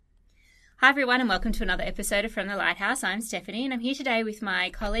Hi everyone and welcome to another episode of From the Lighthouse. I'm Stephanie and I'm here today with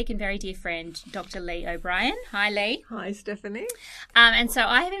my colleague and very dear friend Dr. Lee O'Brien. Hi Lee. Hi Stephanie. And so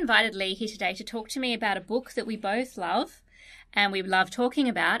I have invited Lee here today to talk to me about a book that we both love and we love talking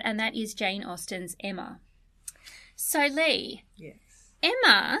about, and that is Jane Austen's Emma. So Lee, Yes.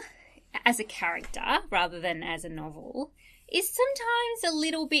 Emma as a character rather than as a novel is sometimes a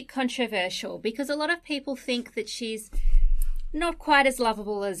little bit controversial because a lot of people think that she's not quite as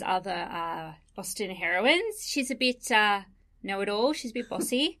lovable as other Austen heroines. She's a bit know-it-all. She's a bit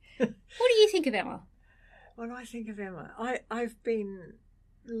bossy. What do you think of Emma? What do I think of Emma? I've been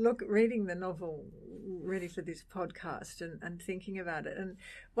reading the novel ready for this podcast and thinking about it. And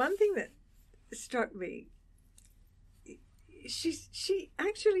one thing that struck me, she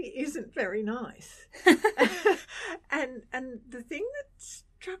actually isn't very nice. and the thing that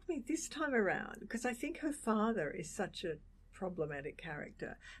struck me this time around, because I think her father is such a problematic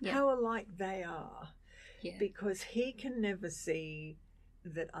character, how alike they are, because he can never see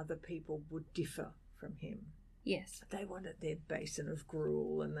that other people would differ from him. Yes. They wanted their basin of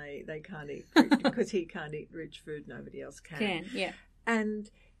gruel and they can't eat fruit because he can't eat rich food, nobody else can. And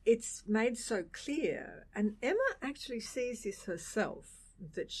it's made so clear, and Emma actually sees this herself,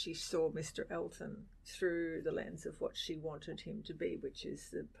 that she saw Mr. Elton through the lens of what she wanted him to be, which is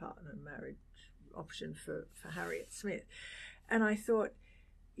the partner marriage option for Harriet Smith. And I thought,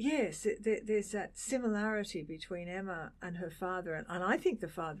 yes, there's that similarity between Emma and her father, and I think the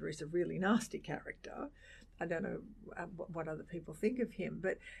father is a really nasty character. I don't know what other people think of him,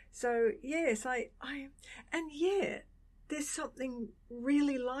 but so yes, and yet there's something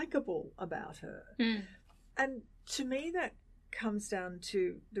really likable about her, and to me that comes down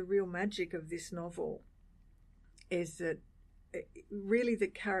to the real magic of this novel, is that really the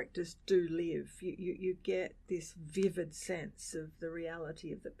characters do live. You get this vivid sense of the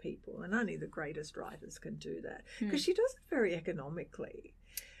reality of the people, and only the greatest writers can do that, because she does it very economically.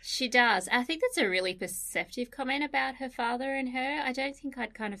 She does. I think that's a really perceptive comment about her father and her. I don't think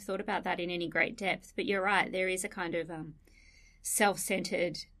I'd kind of thought about that in any great depth, but you're right. There is a kind of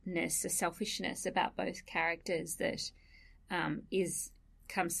self-centeredness, a selfishness about both characters that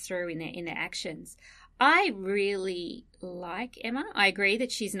comes through in their actions. I really like Emma. I agree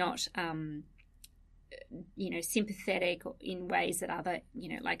that she's not, sympathetic in ways that other,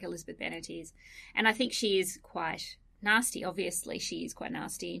 like Elizabeth Bennet is. And I think she is quite nasty. Obviously, she is quite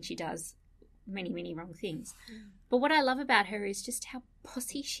nasty and she does many, many wrong things. But what I love about her is just how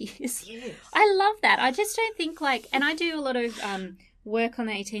bossy she is. Yes. I love that. I just don't think and I do a lot of work on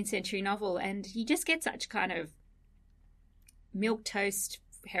the 18th century novel, and you just get such kind of milquetoast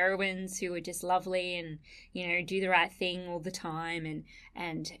heroines who are just lovely and do the right thing all the time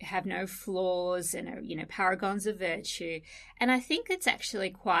and have no flaws and are paragons of virtue. And I think it's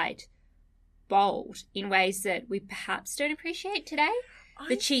actually quite bold in ways that we perhaps don't appreciate today,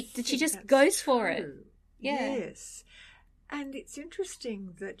 that she just goes for it. Yes. And it's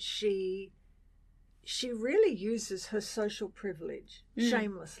interesting that she really uses her social privilege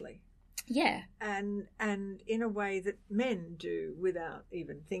shamelessly. Yeah. And in a way that men do without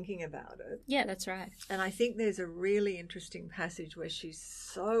even thinking about it. Yeah, that's right. And I think there's a really interesting passage where she's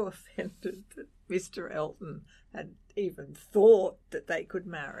so offended that Mr. Elton had even thought that they could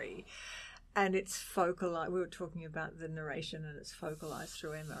marry. And it's focalized. We were talking about the narration, and it's focalized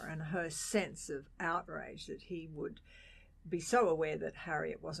through Emma and her sense of outrage that he would be so aware that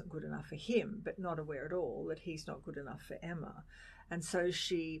Harriet wasn't good enough for him, but not aware at all that he's not good enough for Emma. And so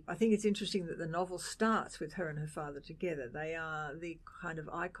I think it's interesting that the novel starts with her and her father together. They are the kind of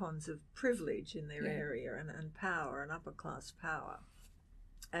icons of privilege in their area and power and upper class power.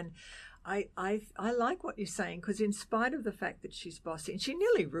 And I like what you're saying, because in spite of the fact that she's bossy, and she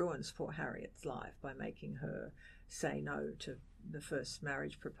nearly ruins poor Harriet's life by making her say no to the first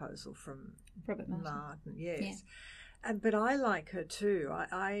marriage proposal from Robert Martin. Yes. Yeah. But I like her too.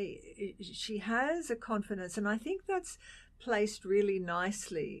 She has a confidence, and I think that's placed really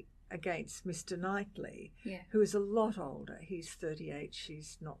nicely against Mr. Knightley, who is a lot older. He's 38,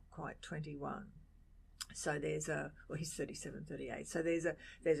 she's not quite 21. So he's 37, 38. So there's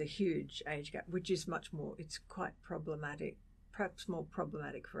a huge age gap, which is much more, it's quite problematic, perhaps more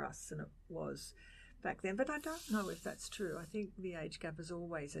problematic for us than it was back then. But I don't know if that's true. I think the age gap is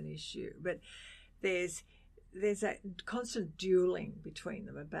always an issue. But there's that constant dueling between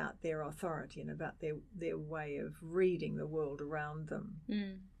them about their authority and about their way of reading the world around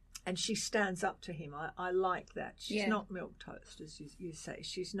them. And she stands up to him. I like that. She's not milquetoast, as you say.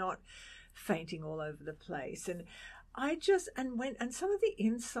 She's not fainting all over the place. And and some of the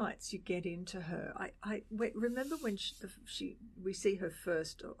insights you get into her, I remember when we see her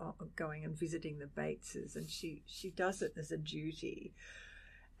first going and visiting the Bateses, and she does it as a duty,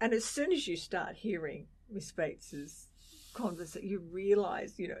 and as soon as you start hearing Miss Bates's conversation, you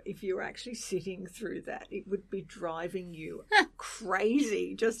realise, if you're actually sitting through that, it would be driving you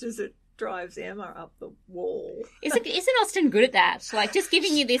crazy, just as it drives Emma up the wall. Isn't Austen good at that? Like, just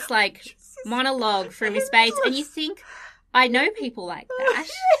giving you this monologue from Miss Bates, and you think, I know people like that.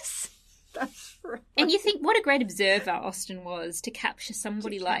 Yes, that's right. And you think, what a great observer Austen was to capture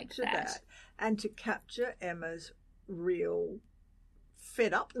somebody like that. And to capture Emma's real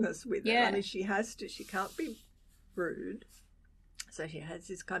fed upness with it. I mean, she can't be rude. So she has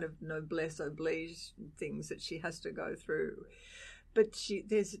this kind of noblesse oblige things that she has to go through. But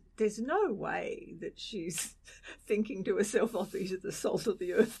there's no way that she's thinking to herself, "Oh, these are the salt of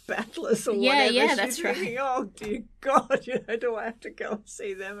the earth battlers," or whatever. Yeah, she's that's thinking, right. "Oh dear God, do I have to go and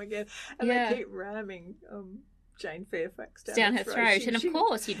see them again?" And they keep ramming Jane Fairfax down her throat. And of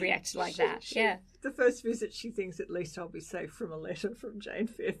course, you'd react like that. The first visit, she thinks, "At least I'll be safe from a letter from Jane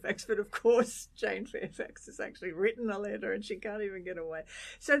Fairfax." But of course, Jane Fairfax has actually written a letter, and she can't even get away.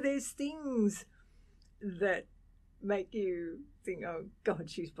 So there's things that make you think, "Oh God,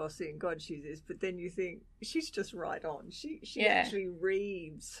 she's bossy, and God, she's this," but then you think she's just right on. She actually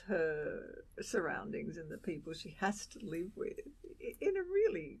reads her surroundings and the people she has to live with in a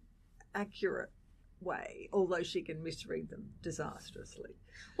really accurate way, although she can misread them disastrously.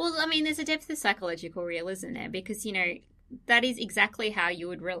 Well, I mean, there's a depth of psychological realism there, because that is exactly how you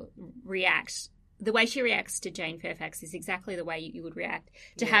would react. The way she reacts to Jane Fairfax is exactly the way you would react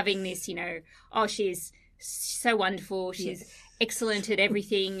to having this, "Oh, she's so wonderful, she's excellent at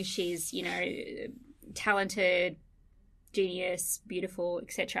everything, she's talented, genius, beautiful,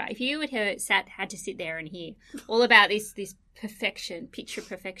 etc." If you had to sit there and hear all about this perfection, picture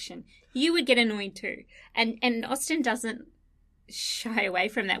perfection, you would get annoyed too. And Austen doesn't shy away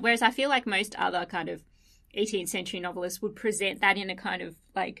from that, whereas I feel like most other kind of 18th century novelists would present that in a kind of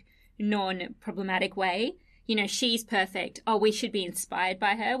non-problematic way. She's perfect. Oh, we should be inspired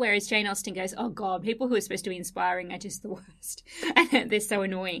by her. Whereas Jane Austen goes, "Oh God, people who are supposed to be inspiring are just the worst, and they're so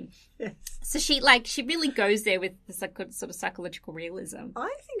annoying." Yes. So she really goes there with this sort of psychological realism.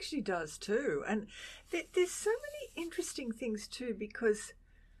 I think she does too, and there's so many interesting things too, because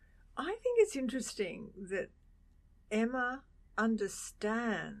I think it's interesting that Emma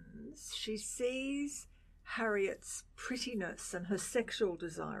understands. She sees Harriet's prettiness and her sexual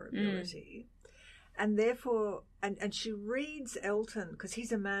desirability. And therefore, and she reads Elton, because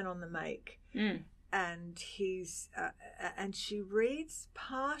he's a man on the make, and and she reads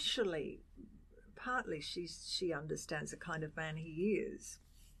partly she understands the kind of man he is.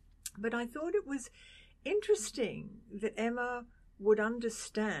 But I thought it was interesting that Emma would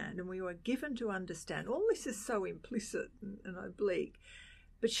understand, and we were given to understand. All this is so implicit and oblique.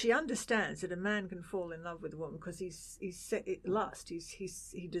 But she understands that a man can fall in love with a woman because he's lust.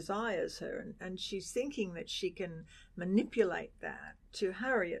 He desires her, and she's thinking that she can manipulate that to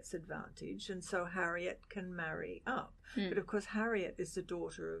Harriet's advantage, and so Harriet can marry up. But of course, Harriet is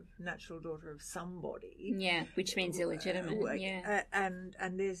the natural daughter of somebody. Yeah, which means illegitimate.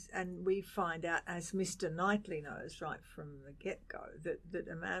 And we find out, as Mr. Knightley knows right from the get-go, that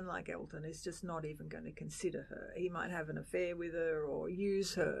a man like Elton is just not even going to consider her. He might have an affair with her or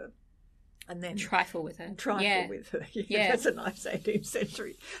use her, and then trifle with her. With her. Yeah, that's a nice 18th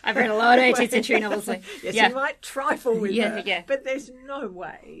century. I've read a lot of 18th century novels. Yes, he might trifle with her, but there's no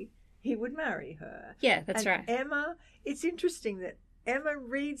way he would marry her. Yeah, that's right. Emma, it's interesting that Emma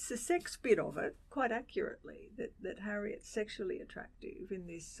reads the sex bit of it quite accurately, that Harriet's sexually attractive in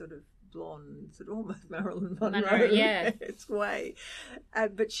this sort of blonde, sort of almost Marilyn Monroe its way.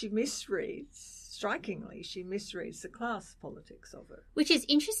 But she strikingly misreads the class politics of it. Which is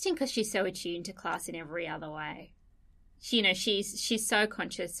interesting because she's so attuned to class in every other way. She's so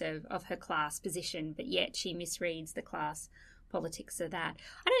conscious of her class position, but yet she misreads the class politics of that.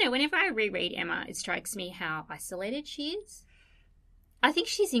 I don't know, whenever I reread Emma, it strikes me how isolated she is. I think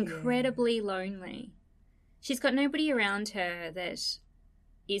she's incredibly lonely. She's got nobody around her that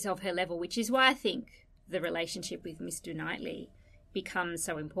is of her level, which is why I think the relationship with Mr. Knightley becomes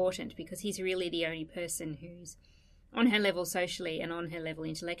so important, because he's really the only person who's on her level socially and on her level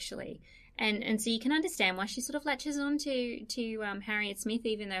intellectually. And so you can understand why she sort of latches on to Harriet Smith,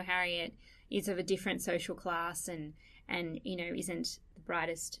 even though Harriet is of a different social class and isn't the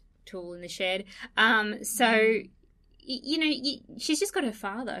brightest tool in the shed. She's just got her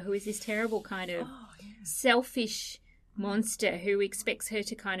father, who is this terrible kind of selfish monster who expects her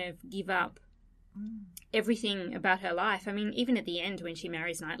to kind of give up everything about her life. I mean, even at the end when she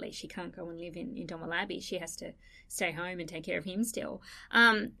marries Knightley, she can't go and live in Donwell Abbey. She has to stay home and take care of him still.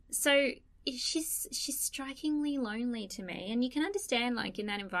 So she's strikingly lonely to me. And you can understand, like, in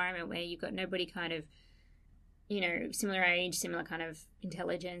that environment where you've got nobody kind of, you know, similar age, similar kind of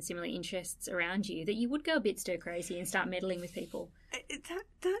intelligence, similar interests around you, that you would go a bit stir crazy and start meddling with people.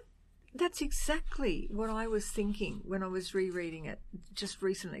 That's exactly what I was thinking when I was rereading it just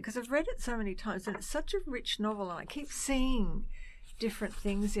recently, because I've read it so many times and it's such a rich novel and I keep seeing different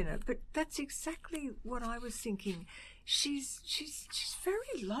things in it. But that's exactly what I was thinking. She's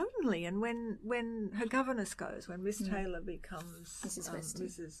very lonely, and when her governess goes, when Miss Taylor becomes Mrs. Weston,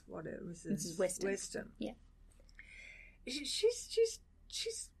 Mrs. Weston, yeah,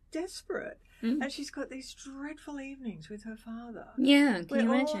 she's desperate. And she's got these dreadful evenings with her father. Yeah, can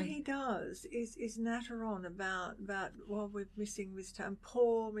you imagine? All he does is natter on about well, we're missing Miss Taylor,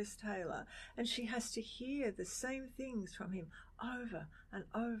 poor Miss Taylor, and she has to hear the same things from him over and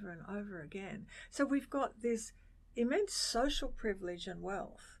over and over again. So we've got this immense social privilege and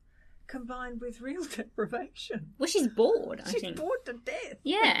wealth combined with real deprivation. Well, she's bored, I think. She's bored to death.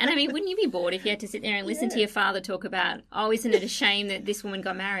 Yeah, and I mean, wouldn't you be bored if you had to sit there and listen to your father talk about, oh, isn't it a shame that this woman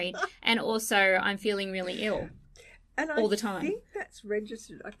got married? And also, I'm feeling really ill all the time. I think that's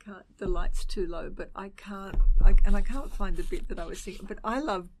registered. The light's too low, but I can't find the bit that I was thinking. But I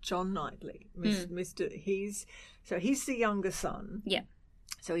love John Knightley, Mr. He's the younger son. Yeah.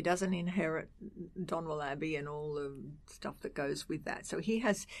 So he doesn't inherit Donwell Abbey and all the stuff that goes with that. So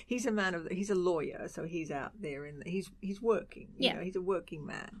he's a lawyer. So he's out there he's working. You know, he's a working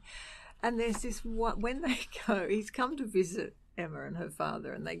man. And there's this when they go, he's come to visit Emma and her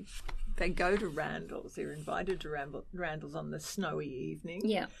father, and they go to Randall's. They're invited to Randall's on the snowy evening.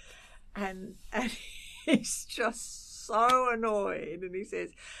 Yeah, and he's just so annoyed, and he says,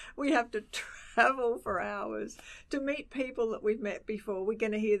 "We have to travel for hours to meet people that we've met before. We're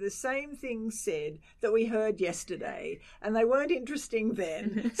going to hear the same things said that we heard yesterday, and they weren't interesting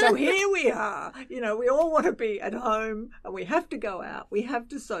then. So here we are. You know, we all want to be at home, and we have to go out. We have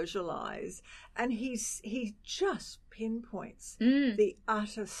to socialise." And he just pinpoints the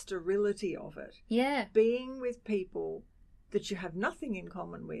utter sterility of it. Yeah, being with people that you have nothing in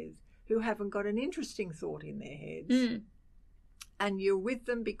common with, who haven't got an interesting thought in their heads. And you're with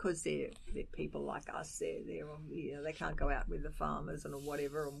them because they're people like us. They can't go out with the farmers and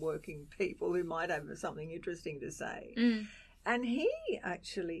whatever, and working people who might have something interesting to say. And he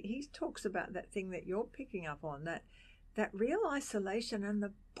talks about that thing that you're picking up on, that real isolation and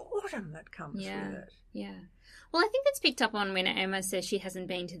the boredom that comes with it. Yeah. Well, I think that's picked up on when Emma says she hasn't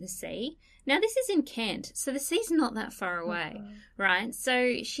been to the sea. Now, this is in Kent, so the sea's not that far away, right?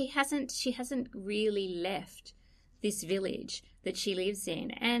 So she hasn't really left this village that she lives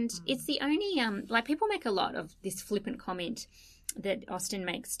in. And it's the only, people make a lot of this flippant comment that Austen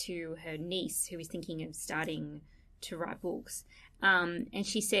makes to her niece, who is thinking of starting to write books. And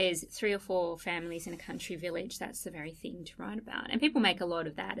she says 3 or 4 families in a country village, that's the very thing to write about. And people make a lot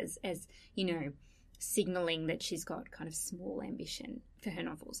of that as you know, signalling that she's got kind of small ambition for her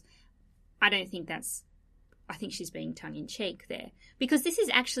novels. I think she's being tongue-in-cheek there. Because this is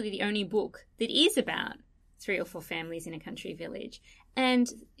actually the only book that is about 3 or 4 families in a country village. And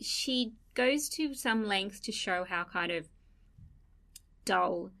she goes to some length to show how kind of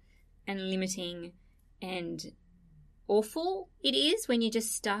dull and limiting and awful it is when you're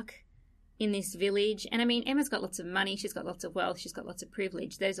just stuck in this village. And I mean, Emma's got lots of money, she's got lots of wealth, she's got lots of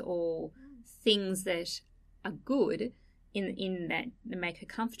privilege. Those are all things that are good in that make her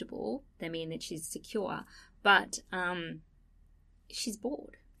comfortable. They mean that she's secure. But she's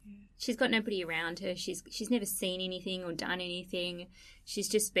bored. She's got nobody around her. She's never seen anything or done anything. She's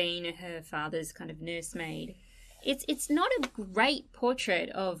just been her father's kind of nursemaid. It's not a great portrait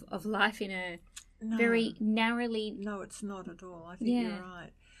of life in a very narrowly... No, it's not at all. I think you're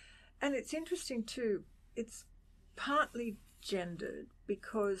right. And it's interesting too, it's partly gendered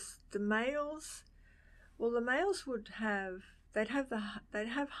because the males would have... They'd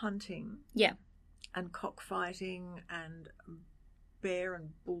have hunting. Yeah. And cockfighting and bear and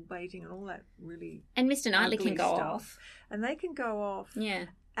bull baiting and all that really. And Mr. Knightley can go stuff. off. And they can go off. Yeah.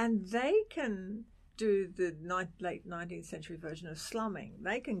 And they can do the late 19th century version of slumming.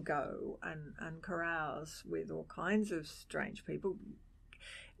 They can go and carouse with all kinds of strange people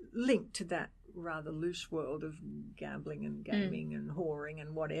linked to that rather loose world of gambling and gaming and whoring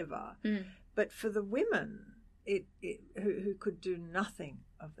and whatever. But for the women who could do nothing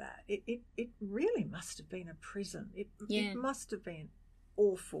of that, it really must have been a prison. It must have been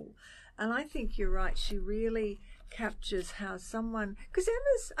awful. And I think you're right, she really captures how someone, because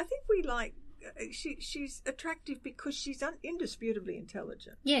I think we like she's attractive because she's indisputably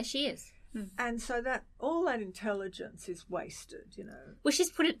intelligent. Yeah, she is. And so that all that intelligence is wasted, Well,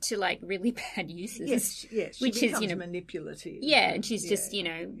 she's put it to like really bad uses. Yes, she which becomes is manipulative. Yeah, and she's just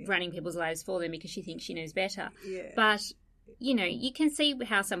running people's lives for them because she thinks she knows better. Yeah. But you can see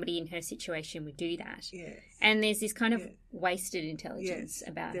how somebody in her situation would do that. Yes. And there's this kind of wasted intelligence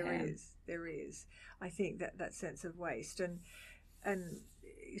about her. There is. I think that sense of waste, and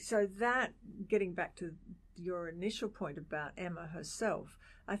so that, getting back to your initial point about Emma herself,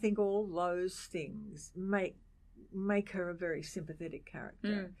 I think all those things make her a very sympathetic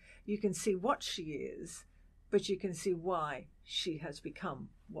character. You can see what she is, but you can see why she has become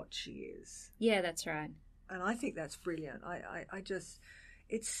what she is. Yeah, that's right. And I think that's brilliant. I just,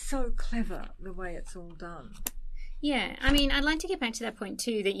 it's so clever the way it's all done. Yeah, I mean, I'd like to get back to that point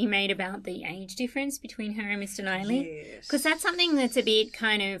too that you made about the age difference between her and Mr. Knightley. Yes. Because that's something that's a bit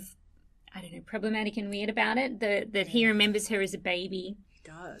kind of, I don't know, problematic and weird about it, that he remembers her as a baby. He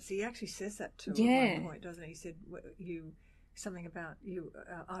does. He actually says that to her at one point, doesn't he? He said, something about you,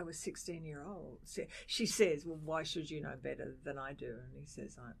 I was 16-year-old. She says, well, why should you know better than I do? And he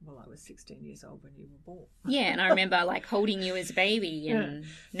says, I was 16 years old when you were born. Yeah, and I remember like holding you as a baby, and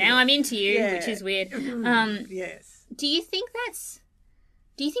now I'm into you, which is weird. Yes. Do you think that's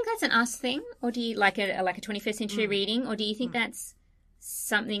an us thing, or do you like a 21st century reading, or do you think that's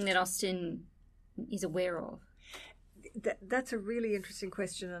something that Austen is aware of? That's a really interesting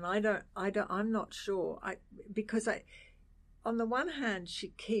question, and I'm not sure. Because on the one hand, she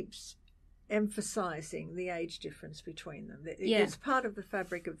keeps emphasising the age difference between them. It's part of the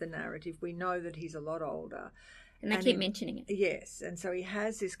fabric of the narrative. We know that he's a lot older. And they keep mentioning it. Yes, and so he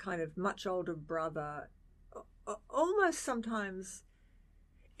has this kind of much older brother. Almost sometimes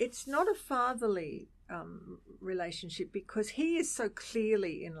it's not a fatherly relationship, because he is so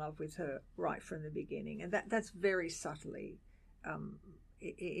clearly in love with her right from the beginning, and that's very subtly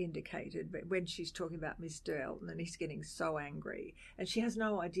indicated. But when she's talking about Mr. Elton and he's getting so angry, and she has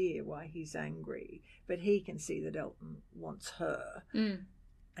no idea why he's angry, but he can see that Elton wants her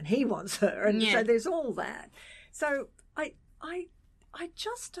and he wants her, and so there's all that. So I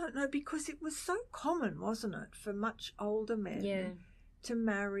just don't know, because it was so common, wasn't it, for much older men to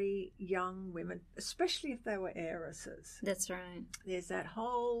marry young women, especially if they were heiresses. That's right. There's that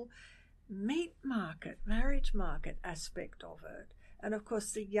whole marriage market aspect of it. And of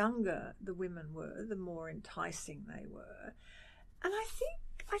course, the younger the women were, the more enticing they were. And I think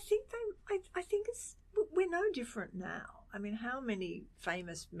we're no different now. I mean, how many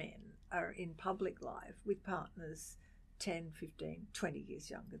famous men are in public life with partners 10, 15, 20 years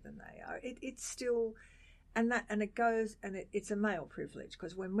younger than they are? It's still, and it's a male privilege,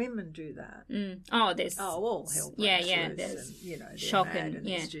 because when women do that, all hell breaks loose, and they're shocking, mad and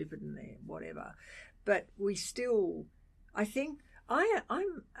they're stupid and they're whatever. But we still, I think,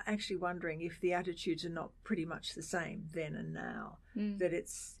 I'm actually wondering if the attitudes are not pretty much the same then and now. That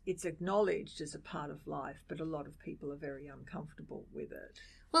it's acknowledged as a part of life, but a lot of people are very uncomfortable with it.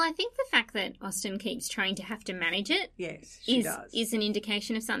 Well, I think the fact that Austen keeps trying to have to manage it is an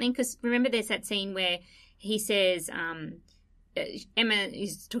indication of something. Because remember, there's that scene where he says, Emma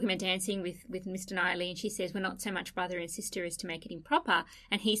is talking about dancing with Mr. Knightley, and she says, we're not so much brother and sister as to make it improper.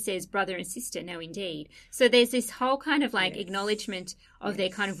 And he says, brother and sister, no, indeed. So there's this whole kind of acknowledgement of their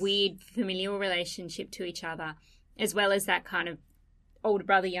kind of weird familial relationship to each other, as well as that kind of older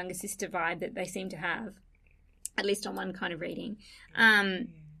brother, younger sister vibe that they seem to have, at least on one kind of reading.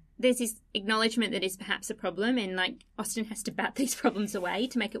 There's this acknowledgement that is perhaps a problem, and Austen has to bat these problems away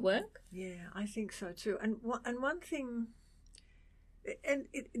to make it work. Yeah, I think so too. And one thing,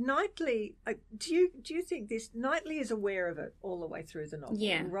 Knightley, do you think this? Knightley is aware of it all the way through the novel.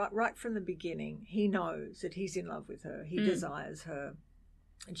 Yeah, right from the beginning, he knows that he's in love with her. He desires her,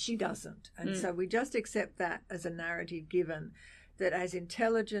 and she doesn't. And so we just accept that as a narrative, given that as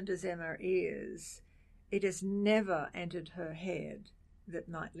intelligent as Emma is, it has never entered her head that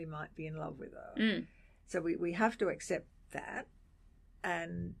Knightley might be in love with her. So we have to accept that.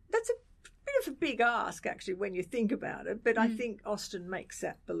 And that's a bit of a big ask, actually, when you think about it. But I think Austen makes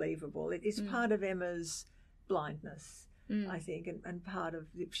that believable. It is part of Emma's blindness, I think, and part of,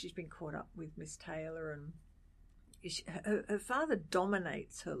 she's been caught up with Miss Taylor, and her father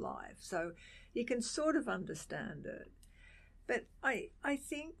dominates her life. So you can sort of understand it. But I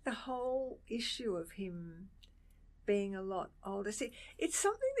think the whole issue of him being a lot older, it's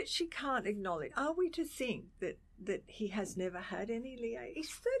something that she can't acknowledge. Are we to think that he has never had any liaison?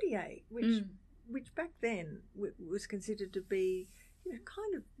 He's 38, which back then was considered to be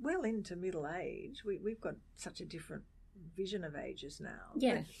kind of well into middle age. We've got such a different vision of ages now.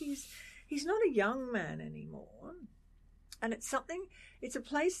 Yeah. But he's not a young man anymore. And it's a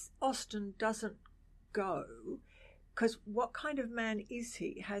place Austen doesn't go, because what kind of man is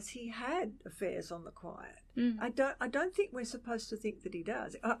he? Has he had affairs on the quiet? I don't think we're supposed to think that he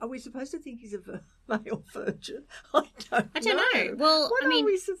does. Are we supposed to think he's a male virgin? I don't know. Well, what are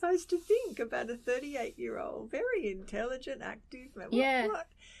we supposed to think about a 38-year-old, very intelligent, active man? Yeah. What?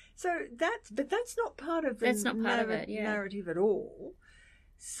 So that's not part of the narrative at all.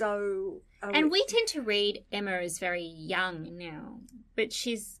 So, and we tend to read Emma as very young now, but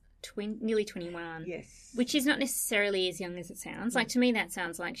she's nearly 21. Yes. Which is not necessarily as young as it sounds. Like, to me, that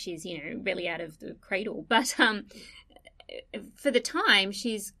sounds like she's, barely out of the cradle. But for the time,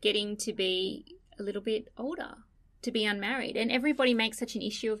 she's getting to be a little bit older, to be unmarried. And everybody makes such an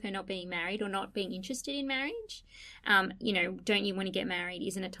issue of her not being married or not being interested in marriage. Don't you want to get married?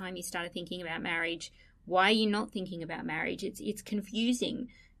 Isn't it time you started thinking about marriage? Why are you not thinking about marriage? It's confusing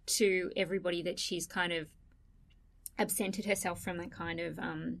to everybody that she's kind of absented herself from that kind of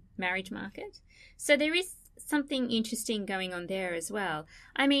marriage market. So there is something interesting going on there as well.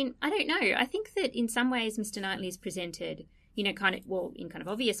 I mean, I don't know. I think that in some ways Mr. Knightley is presented, in kind of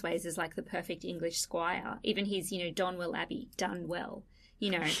obvious ways as like the perfect English squire. Even his, Donwell Abbey, done well,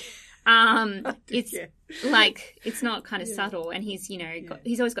 It's like, it's not kind of subtle, and he's,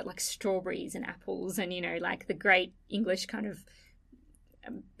 he's always got like strawberries and apples and, like the great English kind of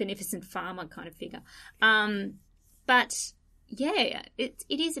beneficent farmer kind of figure. But yeah, it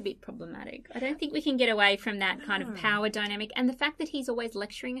is a bit problematic. I don't think we can get away from that kind of power dynamic, and the fact that he's always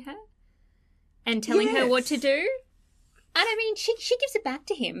lecturing her and telling her what to do. And I mean, she gives it back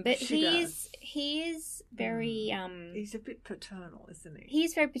to him, but he is very he's a bit paternal, isn't he? He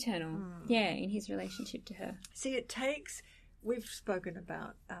is very paternal, in his relationship to her. See, we've spoken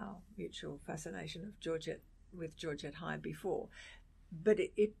about our mutual fascination of Georgette Heyer before, but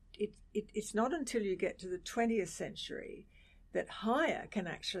it's not until you get to the 20th century that Heyer can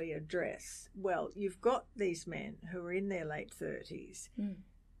actually address, well, you've got these men who are in their late 30s.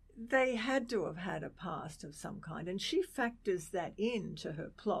 They had to have had a past of some kind, and she factors that into her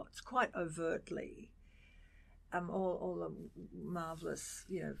plots quite overtly. All the marvellous,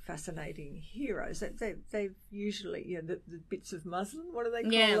 fascinating heroes. They've usually, the bits of muslin, what do they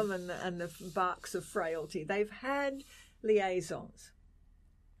call them, and the barks of frailty. They've had liaisons.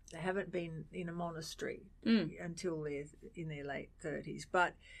 They haven't been in a monastery until they're in their late 30s,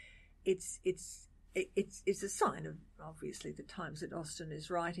 but it's a sign of obviously the times that Austen is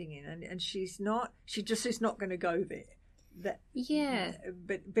writing in, and she just is not going to go there. But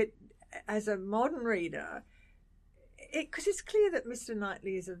as a modern reader, because it's clear that Mr.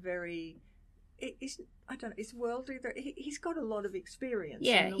 Knightley is it's worldly. He's got a lot of experience.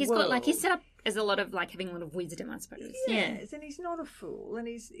 Yeah, he's set up as a lot of having a lot of wisdom, I suppose. Yes, and he's not a fool, and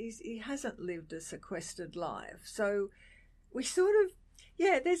he hasn't lived a sequestered life. So we sort of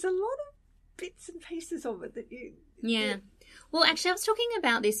there's a lot of bits and pieces of it that you. Yeah. Well, actually, I was talking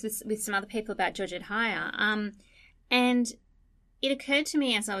about this with some other people about Georgette Heyer, and it occurred to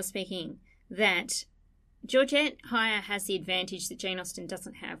me as I was speaking that Georgette Heyer has the advantage that Jane Austen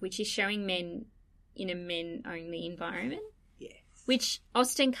doesn't have, which is showing men in a men-only environment. Yes. Which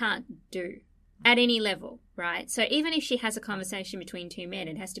Austen can't do at any level, right? So even if she has a conversation between two men,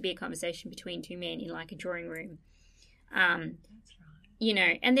 it has to be a conversation between two men in like a drawing room. That's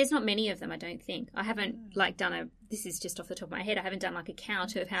right. And there's not many of them, I don't think. I haven't this is just off the top of my head, I haven't done like a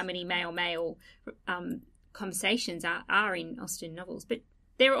count of how many male conversations are in Austen novels, but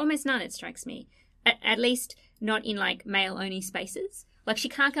there are almost none, it strikes me. At least not in like male-only spaces. Like she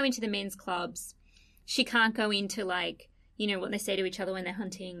can't go into the men's clubs. She can't go into what they say to each other when they're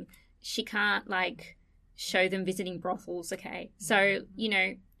hunting. She can't show them visiting brothels, okay? So,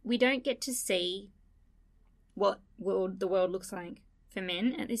 we don't get to see what the world looks like for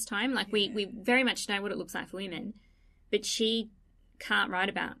men at this time. We very much know what it looks like for women, but she can't write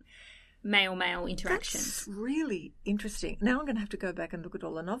about male-male interactions. That's really interesting. Now I'm going to have to go back and look at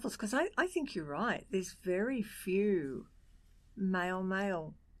all the novels, because I think you're right. There's very few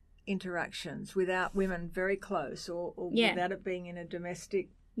male-male interactions without women very close or without it being in a domestic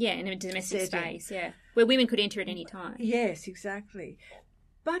in a domestic space, where women could enter at any time. Yes, exactly.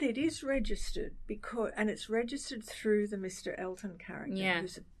 But it is registered and it's registered through the Mr. Elton character,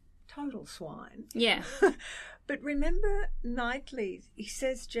 who's a total swine. Yeah. But remember Knightley, he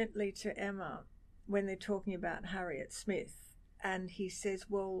says gently to Emma when they're talking about Harriet Smith, and he says,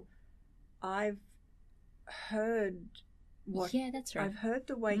 well, I've heard that's right. I've heard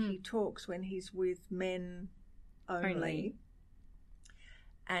the way he talks when he's with men only.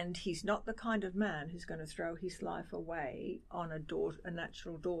 And he's not the kind of man who's going to throw his life away on a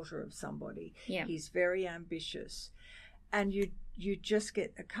natural daughter of somebody. Yeah. He's very ambitious. And you just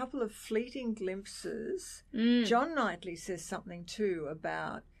get a couple of fleeting glimpses. John Knightley says something too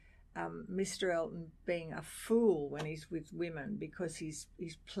about Mr. Elton being a fool when he's with women because he's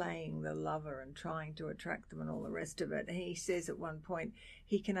playing the lover and trying to attract them and all the rest of it. And he says at one point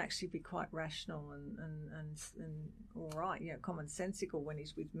he can actually be quite rational and all right, commonsensical when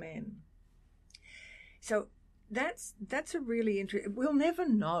he's with men. So that's a really interesting. We'll never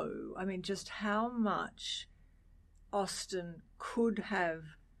know. I mean, just how much Austen could have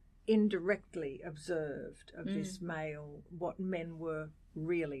indirectly observed of this male, what men were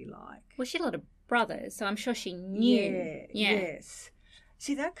really like. Well, she had a lot of brothers, so I'm sure she knew. Yeah. Yes.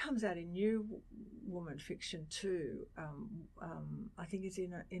 See, that comes out in New Woman fiction too. I think it's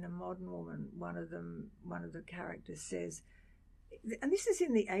in a Modern Woman. One of the characters says, and this is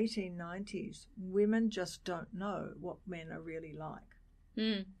in the 1890s, women just don't know what men are really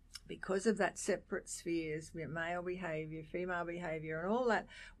like. Because of that separate spheres, male behaviour, female behaviour, and all that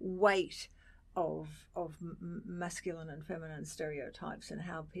weight of masculine and feminine stereotypes and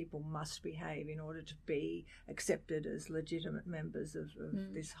how people must behave in order to be accepted as legitimate members of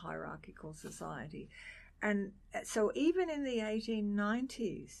this hierarchical society. And so even in the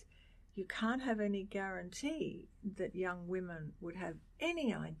 1890s, you can't have any guarantee that young women would have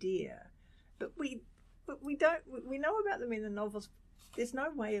any idea. But we know about them in the novels. There's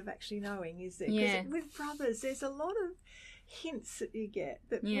no way of actually knowing, is there? Because with brothers, there's a lot of hints that you get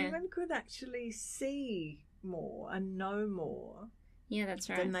that women could actually see more and know more. Yeah, that's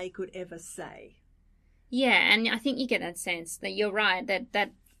right. Than they could ever say. Yeah, and I think you get that sense that you're right,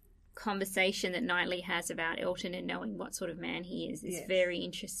 that conversation that Knightley has about Elton and knowing what sort of man he is very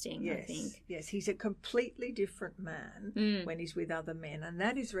interesting, I think. Yes, he's a completely different man when he's with other men, and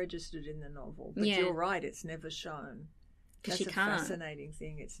that is registered in the novel. But you're right, it's never shown. That's a fascinating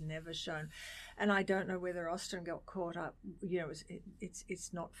thing. It's never shown, and I don't know whether Austen got caught up.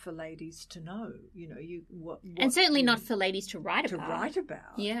 It's not for ladies to know. And certainly not for ladies to write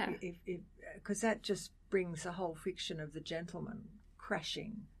about. Yeah, because that just brings the whole fiction of the gentleman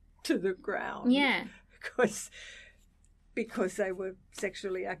crashing to the ground. Yeah, because they were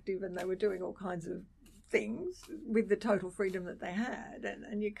sexually active and they were doing all kinds of things with the total freedom that they had,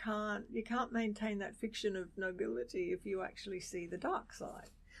 and you can't maintain that fiction of nobility if you actually see the dark side.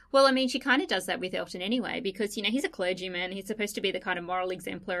 Well, I mean, she kind of does that with Elton anyway, because he's a clergyman. He's supposed to be the kind of moral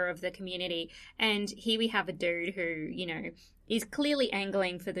exemplar of the community, and here we have a dude who is clearly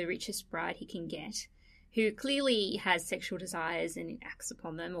angling for the richest bride he can get, who clearly has sexual desires and acts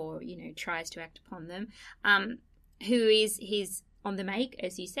upon them, or tries to act upon them, who is his on the make,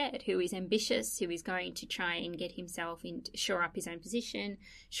 as you said, who is ambitious, who is going to try and get himself in, shore up his own position,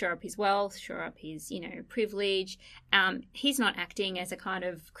 shore up his wealth, shore up his, privilege. He's not acting as a kind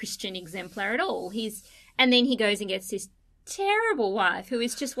of Christian exemplar at all. And then he goes and gets this terrible wife who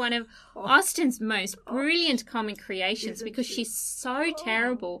is just one of Austen's most brilliant comic creations, because she's so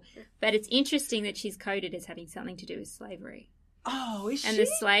terrible. But it's interesting that she's coded as having something to do with slavery. Oh, is she? And the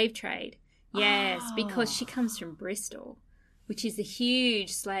slave trade. Yes, because she comes from Bristol, which is a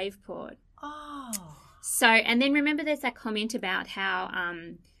huge slave port. Oh. So, and then remember there's that comment about how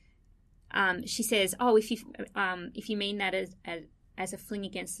she says, if you mean that as a fling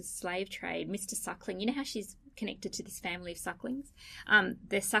against the slave trade, Mr. Suckling, you know how she's connected to this family of Sucklings?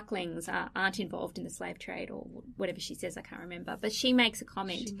 The Sucklings aren't involved in the slave trade, or whatever she says, I can't remember. But she makes a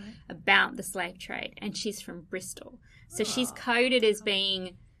comment about the slave trade, and she's from Bristol. So she's coded as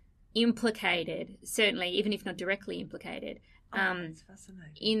being implicated, certainly, even if not directly implicated, that's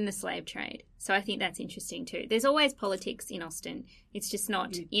fascinating. In the slave trade. So I think that's interesting too. There's always politics in Austen. It's just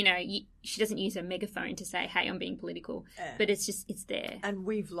not, she doesn't use a megaphone to say, hey, I'm being political, but it's there. And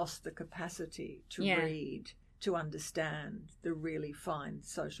we've lost the capacity to read, to understand the really fine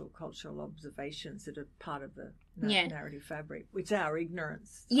social cultural observations that are part of the narrative fabric. It's our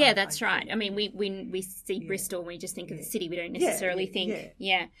ignorance. Yeah, that's right. I mean, we see Bristol and we just think of the city. We don't necessarily think.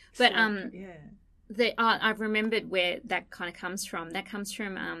 Yeah. But I've remembered where that kind of comes from. That comes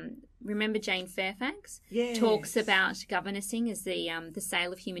from remember Jane Fairfax talks about governessing as the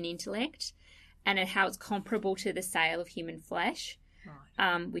sale of human intellect, and how it's comparable to the sale of human flesh.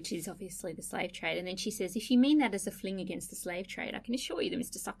 Right. Which is obviously the slave trade. And then she says, if you mean that as a fling against the slave trade, I can assure you that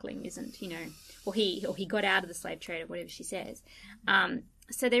Mr. Suckling isn't, or he got out of the slave trade, or whatever she says.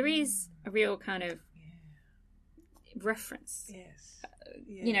 So there is a real kind of reference. Yes.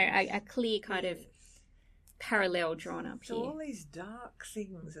 A clear kind of parallel drawn up so here. All these dark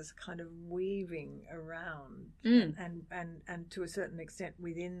things is kind of weaving around and to a certain extent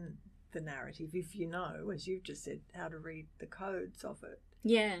within the narrative, if you know, as you've just said, how to read the codes of it.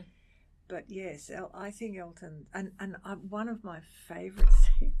 Yeah. But yes, I think Elton, and one of my favourite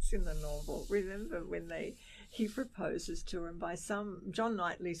scenes in the novel, remember when he proposes to her, and John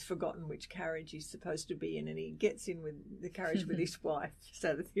Knightley's forgotten which carriage he's supposed to be in, and he gets in with the carriage with his wife,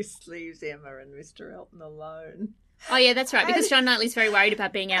 so that this leaves Emma and Mr. Elton alone. Oh yeah, that's right, because John Knightley's very worried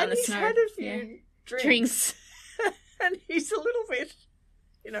about being out in the snow. He's had a few drinks. And he's a little bit,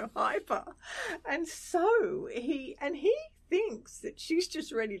 hyper. And so he thinks that she's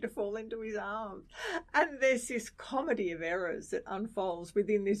just ready to fall into his arms. And there's this comedy of errors that unfolds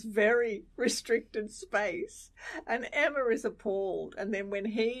within this very restricted space. And Emma is appalled. And then when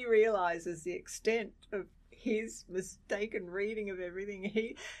he realises the extent of his mistaken reading of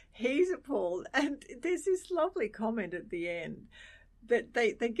everything, he's appalled. And there's this lovely comment at the end that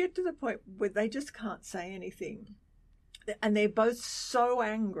they get to the point where they just can't say anything. And they're both so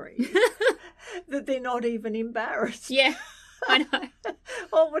angry that they're not even embarrassed. Yeah. I know.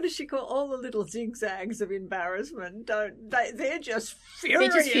 Or what does she call all the little zigzags of embarrassment? They're just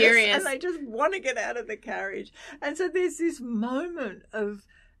furious. They're just furious. And they just want to get out of the carriage. And so there's this moment of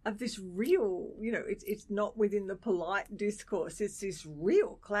this real, it's not within the polite discourse. It's this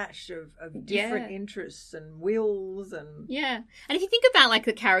real clash of different interests and wills and... Yeah. And if you think about, like,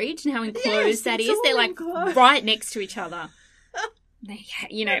 the carriage and how enclosed that is, they're, like, right next to each other.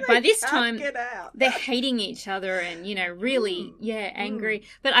 By this time, they're hating each other and, really, angry.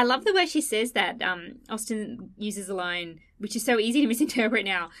 But I love the way she says that. Austen uses a line, which is so easy to misinterpret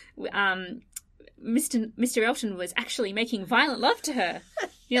now. Mr. Elton was actually making violent love to her.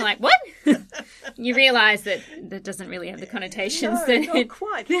 You're like, what? You realise that doesn't really have the connotations. No, not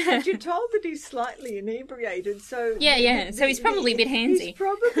quite. But you're told that he's slightly inebriated, so... Yeah. So he's probably a bit handsy. He's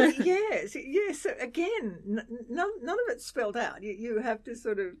probably, yes. So again, none of it's spelled out. You have to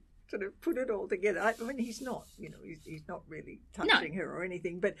sort of put it all together. I mean, he's not, he's not really touching her or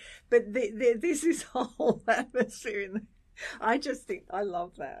anything, but there's this whole atmosphere in the... I just think I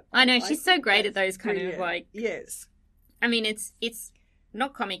love that. I know, she's so great at those kind of like... Yes. I mean, it's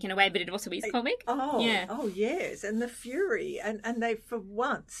not comic in a way, but it also is comic. Oh, yes. And the fury. And they, for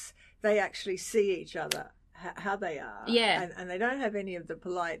once, they actually see each other, how they are. Yeah. And they don't have any of the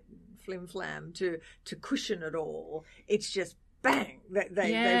polite flim-flam to cushion it all. It's just bang,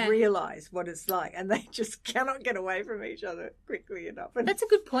 they realise what it's like. And they just cannot get away from each other quickly enough. And that's a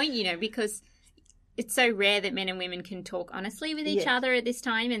good point, because... it's so rare that men and women can talk honestly with each other at this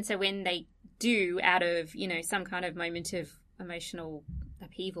time. And so when they do, out of, some kind of moment of emotional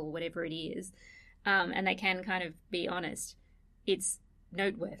upheaval, whatever it is, and they can kind of be honest, it's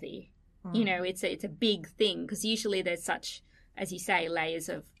noteworthy. It's a big thing because usually there's such, as you say, layers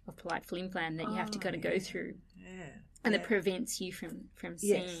of polite flim-flam that you have to kind of go through. Yeah. And that prevents you from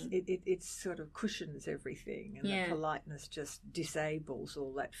seeing. Yes, it sort of cushions everything, and the politeness just disables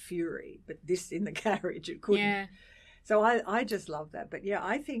all that fury. But this in the carriage, it couldn't. Yeah. So I just love that. But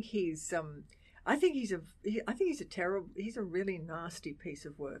I think he's he's a really nasty piece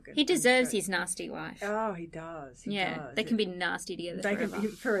of work. He deserves his nasty wife. Oh, he does. He does. They can be nasty together forever. Can be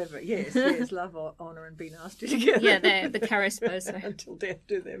forever, yes. Love, honour and be nasty together. Yeah, they're the caro sposo. Until death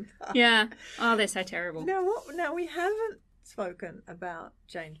do them part. Yeah. Oh, they're so terrible. Now, we haven't spoken about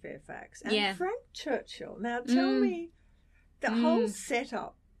Jane Fairfax and Frank Churchill. Now, tell me the whole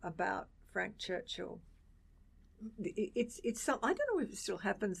setup about Frank Churchill. It's some, I don't know if it still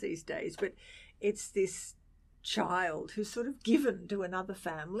happens these days, but it's this child who's sort of given to another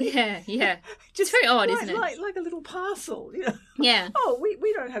family. Yeah. Just very odd, isn't it? Like a little parcel, Yeah. Oh,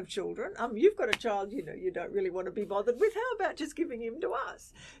 we don't have children. You've got a child, you don't really want to be bothered with. How about just giving him to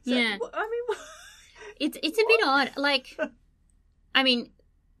us? So, yeah. I mean, it's a bit odd. Like, I mean,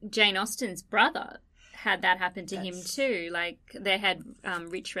 Jane Austen's brother had that happen to him too. Like, they had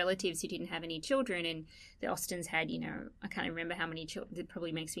rich relatives who didn't have any children, and the Austens had, I can't remember how many children. It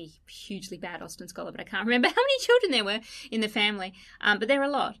probably makes me a hugely bad Austen scholar, but I can't remember how many children there were in the family. But there were a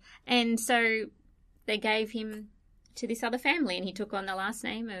lot. And so they gave him to this other family, and he took on the last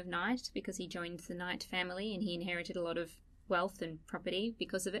name of Knight because he joined the Knight family, and he inherited a lot of wealth and property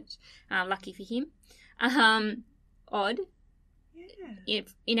because of it. Lucky for him. Odd. Yeah.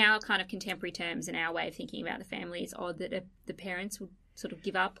 In our kind of contemporary terms and our way of thinking about the family, it's odd that the parents would sort of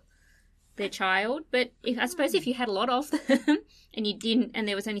give up their child. But I suppose if you had a lot of them and you didn't, and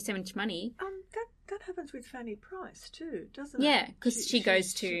there was only so much money. That happens with Fanny Price too, doesn't it? Yeah, because she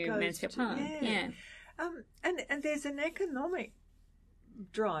goes to Mansfield Park. Yeah. And there's an economic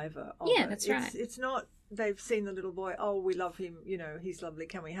driver of that's right. It's not they've seen the little boy, oh, we love him, he's lovely,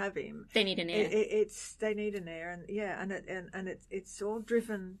 can we have him? They need an heir. They need an heir, and it's all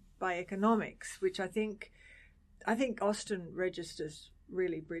driven by economics, which I think Austen registers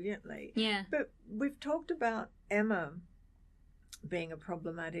really brilliantly. Yeah. But we've talked about Emma being a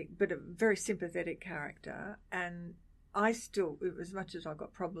problematic but a very sympathetic character, and I still, as much as I've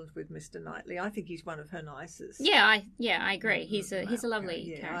got problems with Mr. Knightley, I think he's one of her nicest. Yeah, I agree. He's a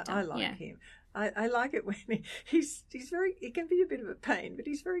lovely character. I like him. I like it when he's very. He can be a bit of a pain, but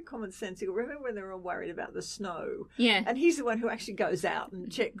he's very commonsensical. Remember when they were all worried about the snow? Yeah, and he's the one who actually goes out and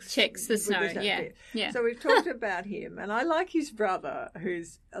checks the snow. Yeah. So we've talked about him, and I like his brother,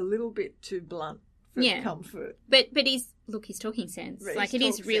 who's a little bit too blunt for comfort. But he's talking sense. Like, it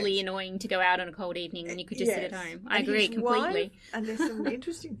is really annoying to go out on a cold evening when you could just sit at home. I agree completely. Wife, and there's some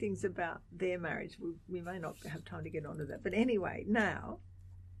interesting things about their marriage. We may not have time to get onto that, but anyway, now,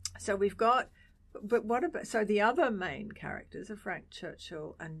 so we've got. But what about, so the other main characters are Frank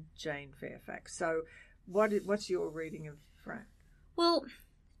Churchill and Jane Fairfax. So what's your reading of Frank? Well,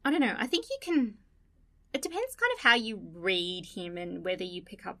 I don't know. I think it depends kind of how you read him and whether you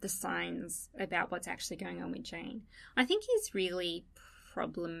pick up the signs about what's actually going on with Jane. I think he's really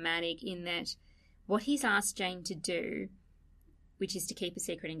problematic in that what he's asked Jane to do, which is to keep a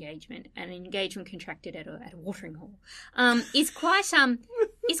secret engagement, and an engagement contracted at a watering hole, is quite kind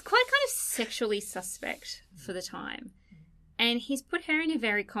of sexually suspect for the time. And he's put her in a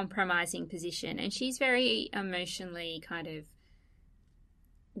very compromising position, and she's very emotionally kind of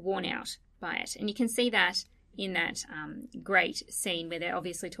worn out by it. And you can see that in that great scene where they're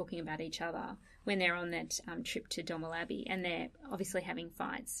obviously talking about each other when they're on that trip to Domel Abbey, and they're obviously having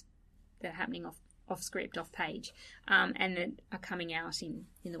fights that are happening off script, off page, and that are coming out in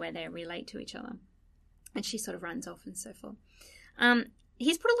the way they relate to each other. And she sort of runs off and so forth.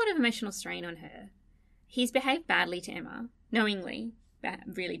 He's put a lot of emotional strain on her. He's behaved badly to Emma, knowingly,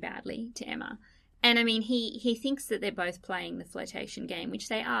 really badly to Emma. And I mean, he thinks that they're both playing the flirtation game, which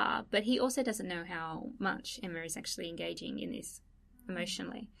they are, but he also doesn't know how much Emma is actually engaging in this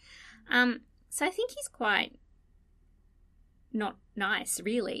emotionally. So I think he's quite not nice,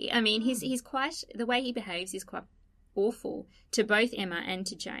 really. I mean, he's quite, the way he behaves is quite awful to both Emma and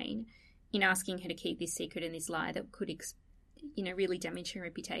to Jane in asking her to keep this secret and this lie that could really damage her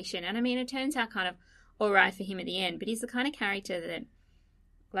reputation. And I mean, it turns out kind of all right for him at the end, but he's the kind of character that,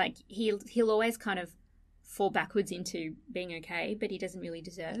 like, he'll always kind of fall backwards into being okay, but he doesn't really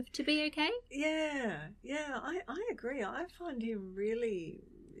deserve to be okay. Yeah, I agree. I find him really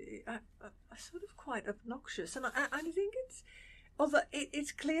sort of quite obnoxious, and I think although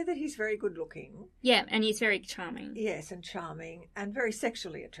it's clear that he's very good looking. Yeah, and he's very charming. Yes, and charming, and very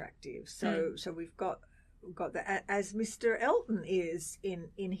sexually attractive. So we've got that, as Mr. Elton is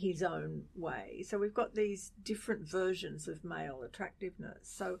in his own way. So we've got these different versions of male attractiveness.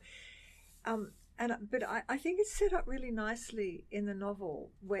 So, but I think it's set up really nicely in the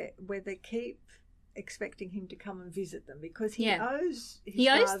novel where they keep expecting him to come and visit them because he owes his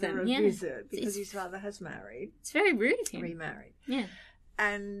father a visit because his father has married. It's very rude of him. Remarried. Yeah.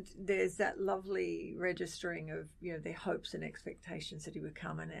 And there's that lovely registering of their hopes and expectations that he would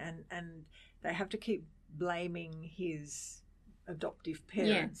come, and they have to keep blaming his adoptive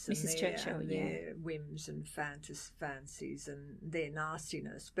parents and Mrs. Churchill, their whims and fancies and their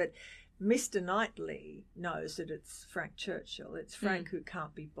nastiness. But Mr. Knightley knows that it's Frank Churchill. It's Frank who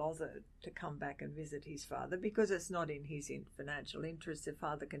can't be bothered to come back and visit his father because it's not in his financial interest. The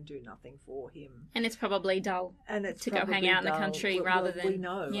father can do nothing for him. And it's probably dull to go hang out in the country rather than... We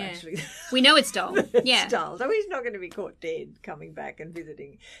know, actually. We know it's dull. It's dull. So he's not going to be caught dead coming back and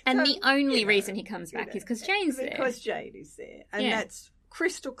visiting. And the only reason he comes back is because Jane's there. Because Jane is there. And that's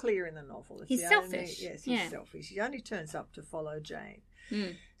crystal clear in the novel. He's selfish. He's selfish. He only turns up to follow Jane.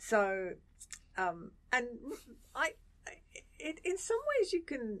 So, and in some ways you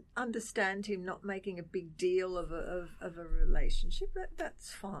can understand him not making a big deal of a relationship.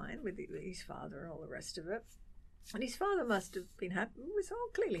 That's fine with his father and all the rest of it. And his father must have been happy, was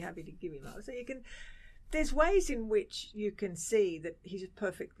clearly happy to give him up. So there's ways in which you can see that he's a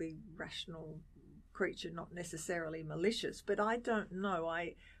perfectly rational creature, not necessarily malicious. But I don't know.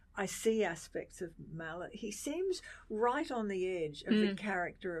 I see aspects of malice. He seems right on the edge of the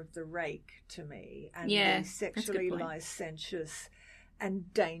character of the rake to me, and the sexually licentious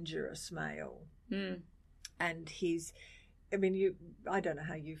and dangerous male. And I don't know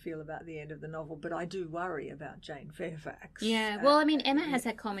how you feel about the end of the novel, but I do worry about Jane Fairfax. Yeah, well, I mean, Emma has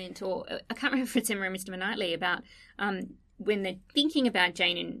that comment, or I can't remember if it's Emma or Mr. Knightley, about when they're thinking about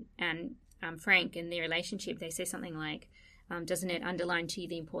Jane and Frank and their relationship, they say something like, doesn't it underline to you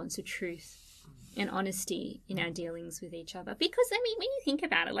the importance of truth and honesty in our dealings with each other? Because, I mean, when you think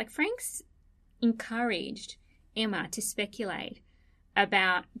about it, like, Frank's encouraged Emma to speculate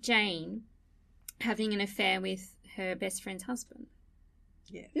about Jane having an affair with her best friend's husband.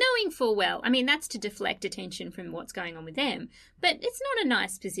 Yeah. Knowing full well, I mean, that's to deflect attention from what's going on with them, but it's not a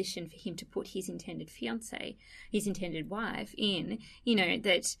nice position for him to put his intended fiancée, his intended wife, in, you know,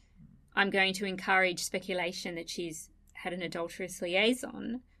 that I'm going to encourage speculation that she's had an adulterous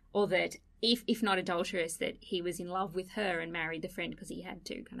liaison, or that if not adulterous, that he was in love with her and married the friend because he had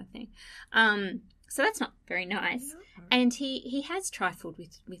to, kind of thing. So that's not very nice. No. And he has trifled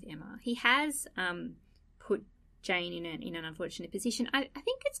with Emma. He has put Jane in an unfortunate position. I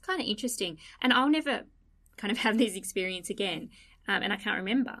think it's kind of interesting, and I'll never kind of have this experience again. And I can't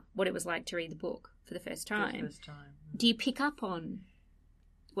remember what it was like to read the book for the first time. Do you pick up on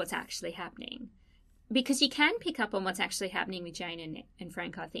what's actually happening? Because you can pick up on what's actually happening with Jane and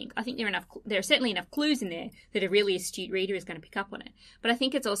Frank, I think. I think there are certainly enough clues in there that a really astute reader is going to pick up on it. But I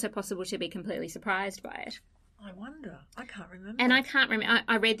think it's also possible to be completely surprised by it. I wonder. I can't remember. And I can't remember.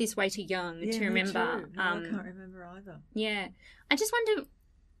 I read this way too young to remember. Me too. No, I can't remember either. Yeah. I just wonder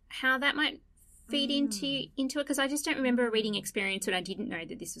how that might feed into it, because I just don't remember a reading experience when I didn't know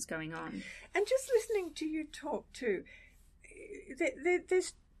that this was going on. And just listening to you talk too,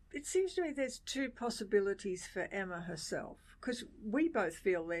 it seems to me there's two possibilities for Emma herself, because we both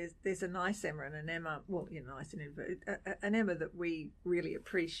feel there's a nice Emma and an Emma, well, nice and an Emma that we really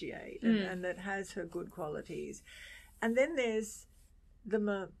appreciate and that has her good qualities. And then there's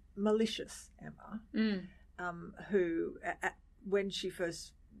the malicious Emma, who, when she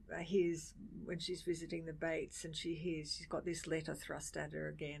first hears, when she's visiting the Bates and she hears she's got this letter thrust at her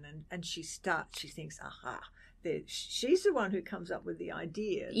again, and she thinks, aha, she's the one who comes up with the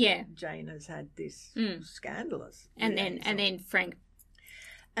idea that Jane has had this scandalous and then Frank,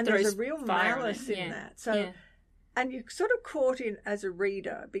 and there's a real malice in that. So and you're sort of caught in as a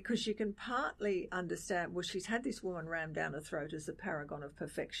reader, because you can partly understand, well, she's had this woman rammed down her throat as a paragon of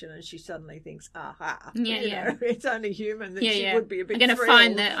perfection, and she suddenly thinks, aha, it's only human that she would be a bit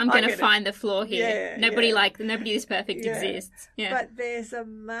I'm going to find the flaw here. Nobody this perfect exists. Yeah. But there's a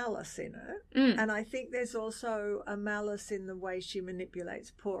malice in it, and I think there's also a malice in the way she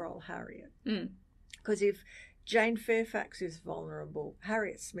manipulates poor old Harriet. Because if Jane Fairfax is vulnerable,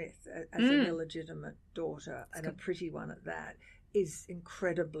 Harriet Smith, as an illegitimate daughter, and a pretty one at that, is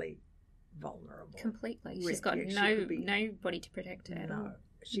incredibly vulnerable. Completely. She's got nobody to protect her at all.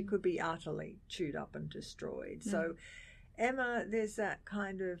 She could be utterly chewed up and destroyed. So Emma, there's that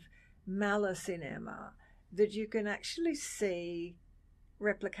kind of malice in Emma that you can actually see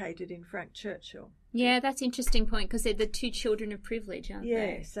replicated in Frank Churchill. Yeah, that's an interesting point, because they're the two children of privilege, aren't they?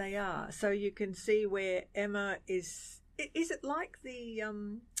 Yes, they are. So you can see where Emma is it like the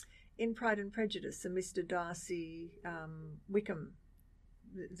in Pride and Prejudice, the Mr. Darcy Wickham,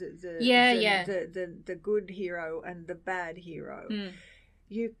 the good hero and the bad hero.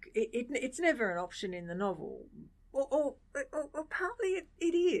 It's never an option in the novel, or partly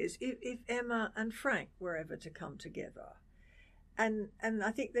it is if Emma and Frank were ever to come together. And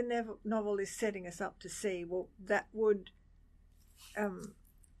I think the novel is setting us up to see, well, that would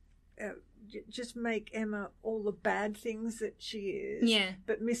just make Emma all the bad things that she is. Yeah.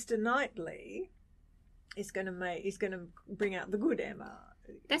 But Mr. Knightley is going to bring out the good Emma.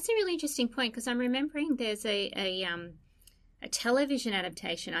 That's a really interesting point, because I'm remembering there's a television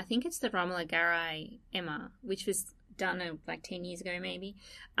adaptation. I think it's the Romola Garai Emma, which was done like 10 years ago maybe,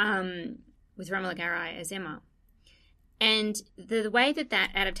 with Romola Garai as Emma. And the way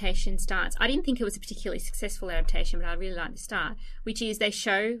that adaptation starts, I didn't think it was a particularly successful adaptation, but I really like the start, which is they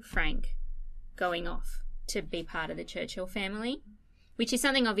show Frank going off to be part of the Churchill family, which is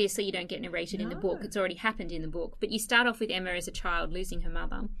something obviously you don't get narrated in the book. It's already happened in the book. But you start off with Emma as a child losing her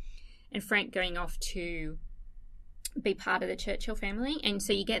mother, and Frank going off to be part of the Churchill family. And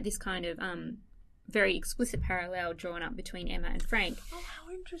so you get this kind of very explicit parallel drawn up between Emma and Frank. Oh, how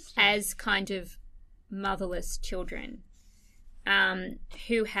interesting. As kind of motherless children.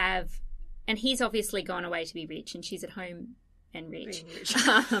 Who have, and he's obviously gone away to be rich, and she's at home and rich.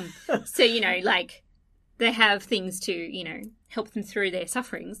 So, like, they have things to, help them through their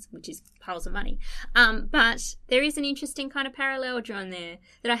sufferings, which is piles of money. But there is an interesting kind of parallel drawn there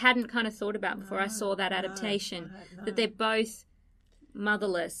that I hadn't kind of thought about before I saw that adaptation, that they're both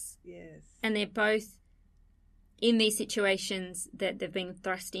motherless. Yes. And they're both in these situations that they've been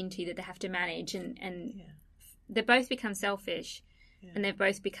thrust into, that they have to manage, and they both become selfish, and they've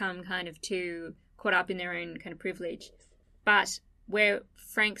both become kind of too caught up in their own kind of privilege. But where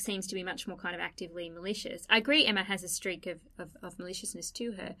Frank seems to be much more kind of actively malicious. I agree Emma has a streak of maliciousness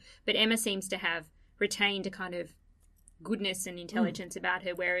to her, but Emma seems to have retained a kind of goodness and intelligence about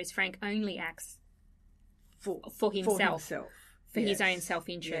her, whereas Frank only acts for himself, for his own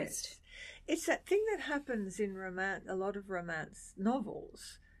self-interest. Yes. It's that thing that happens in a lot of romance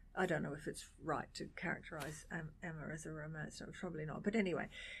novels. I don't know if it's right to characterise Emma as a romance novel, probably not. But anyway,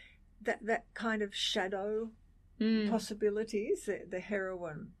 that kind of shadow possibilities. The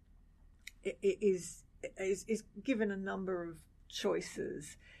heroine is given a number of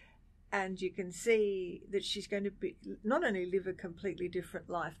choices, and you can see that she's going to be not only live a completely different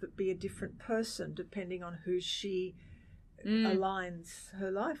life, but be a different person depending on who she aligns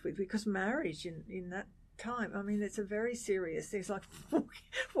her life with. Because marriage in that time, I mean, it's a very serious thing. It's like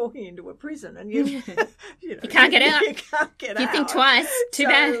walking into a prison, and you can't get out. You can't get out. You think twice. Too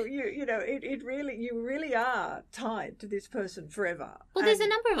bad. You really are tied to this person forever. Well, there's a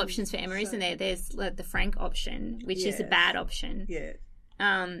number of options for Emma, isn't there? There's the Frank option, which is a bad option. Yeah.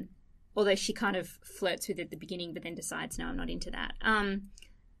 Although she kind of flirts with it at the beginning, but then decides, no, I'm not into that. And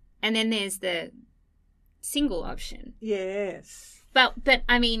then there's the single option. Yes. But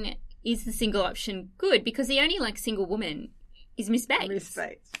I mean, is the single option good? Because the only single woman is Miss Bates. Miss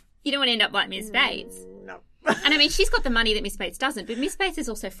Bates. You don't want to end up like Miss Bates. No. And I mean, she's got the money that Miss Bates doesn't, but Miss Bates has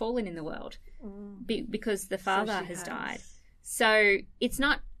also fallen in the world because the father has died. So it's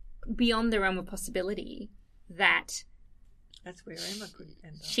not beyond the realm of possibility that that's where Emma could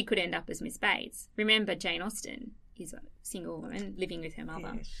end up. She could end up as Miss Bates. Remember, Jane Austen is a single woman living with her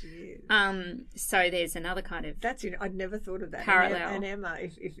mother. Yes, she is. So there's another kind of I'd never thought of that. Parallel. And Emma,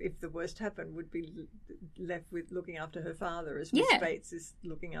 if the worst happened, would be left with looking after her father as Miss Bates is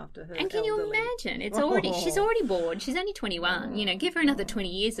looking after her. And can you imagine? She's already bored. She's only 21. Give her another 20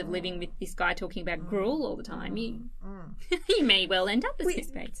 years of living with this guy talking about gruel all the time. You may well end up as Miss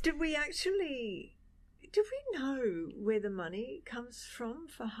Bates. Do we know where the money comes from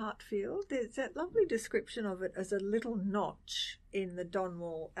for Hartfield? There's that lovely description of it as a little notch in the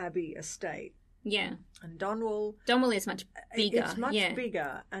Donwell Abbey estate. Yeah. And Donwell is much bigger. It's much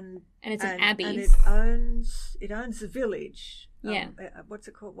bigger, and it's an abbey. And it owns the village. Yeah. What's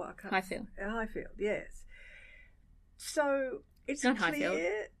it called? Highfield. Highfield, yes. So it's not clear.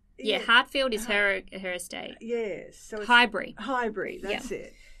 Highfield. Yeah, Hartfield is her estate. Yes. So it's Highbury, that's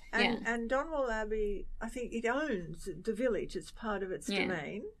it. And Donwell Abbey, I think it owns the village. It's part of its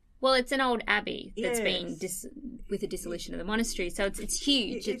domain. Well, it's an old abbey that's been with the dissolution of the monastery, so it's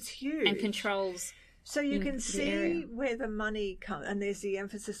huge. It's huge and controls. So you can see where the money comes, and there's the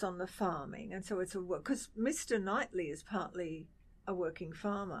emphasis on the farming, and so it's because Mr. Knightley is partly a working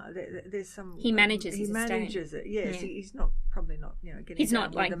farmer. There's some he manages it. Yes, he's probably not getting. He's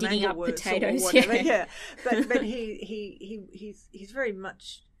not like digging up potatoes. Or whatever, but he's very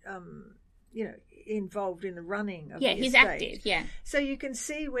much. Involved in the running of the he's estate. Active, So you can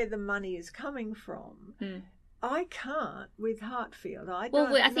see where the money is coming from. I can't with Hartfield. I don't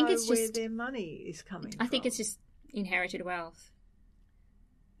know where their money is coming from. I think it's just inherited wealth.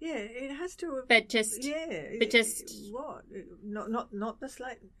 Yeah, it has to have... But just what? Not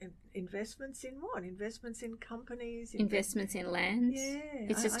the investments in what? Investments in companies? Investments in lands? Yeah.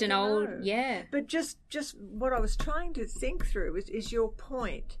 It's just an old... know. Yeah. But just what I was trying to think through is your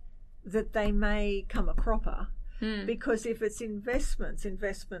point that they may come a cropper. Because if it's investments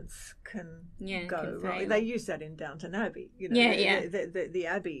can go wrong. They use that in Downton Abbey. The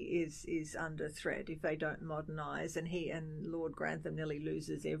Abbey is under threat if they don't modernise, and Lord Grantham nearly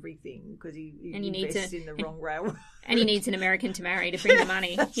loses everything because he invests in the wrong railway. And he needs an American to marry to bring the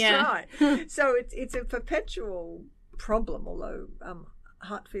money. That's right. So it's a perpetual problem, although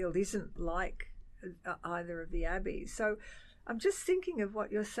Hartfield isn't like either of the Abbeys. So I'm just thinking of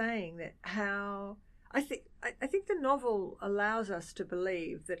what you're saying, that how... I think the novel allows us to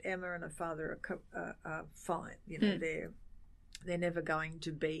believe that Emma and her father are fine. They're never going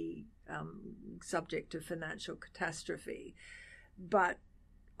to be subject to financial catastrophe. But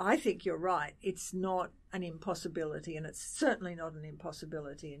I think you're right. It's not an impossibility, and it's certainly not an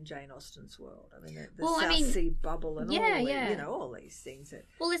impossibility in Jane Austen's world. I mean, the South Sea bubble and all these things.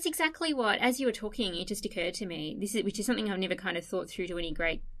 Well, it's exactly what, as you were talking, it just occurred to me, which is something I've never kind of thought through to any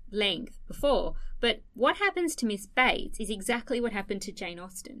great length before, but what happens to Miss Bates is exactly what happened to Jane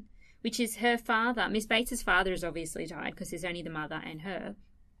Austen, which is her father. Miss Bates's father has obviously died because there's only the mother and her,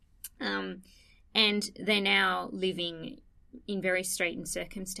 and they're now living in very straitened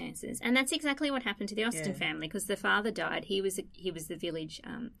circumstances, and that's exactly what happened to the Austen family, because the father died. He was the village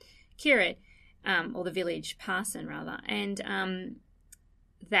curate, or the village parson rather, and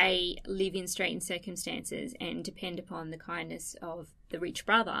they live in straitened circumstances and depend upon the kindness of the rich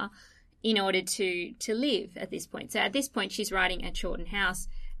brother in order to live at this point. So at this point, she's writing at Chawton House,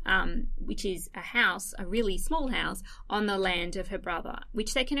 which is a really small house on the land of her brother,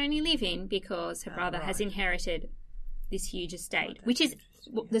 which they can only live in because her brother has inherited this huge estate, which is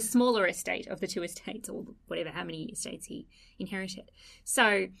the smaller estate of the two estates, or whatever, how many estates he inherited.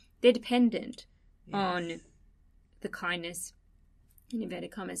 So they're dependent on the kindness, in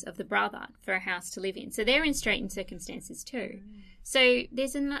inverted commas, of the brother for a house to live in. So they're in straitened circumstances too. So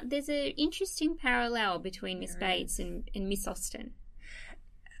there's an interesting parallel between Miss Bates and Miss Austen.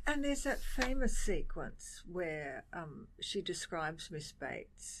 And there's that famous sequence where she describes Miss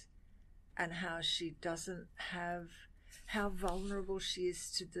Bates and how she doesn't have, how vulnerable she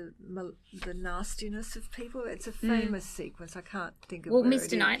is to the nastiness of people. It's a famous sequence. I can't think of. Well,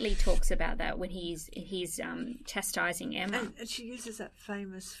 Mr. Knightley talks about that when he's chastising Emma, and she uses that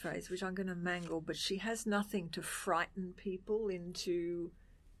famous phrase, which I'm going to mangle, but she has nothing to frighten people into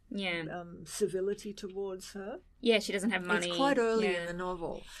civility towards her. Yeah, she doesn't have money. It's quite early in the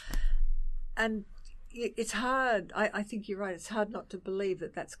novel, and it's hard. I think you're right. It's hard not to believe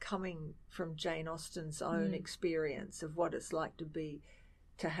that that's coming from Jane Austen's own experience of what it's like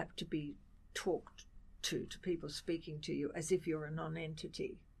to have to be talked to people speaking to you as if you're a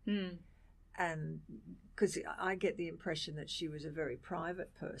non-entity. And because I get the impression that she was a very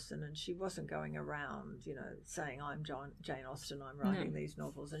private person, and she wasn't going around, saying, I'm Jane Austen, I'm writing these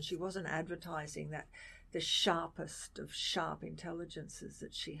novels, and she wasn't advertising that the sharpest of sharp intelligences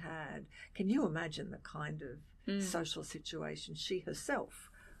that she had. Can you imagine the kind of social situation she herself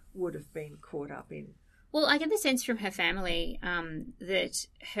would have been caught up in? Well, I get the sense from her family that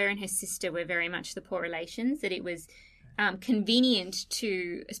her and her sister were very much the poor relations, that it was convenient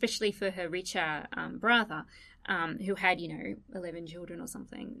to, especially for her richer brother, who had, 11 children or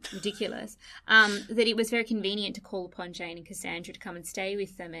something ridiculous, that it was very convenient to call upon Jane and Cassandra to come and stay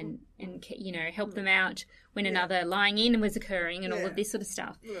with them and help them out when another lying in was occurring and all of this sort of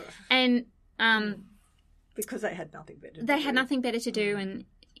stuff. And because they had nothing better to do. They had nothing better to do, and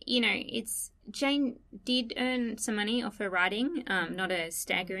Jane did earn some money off her writing, not a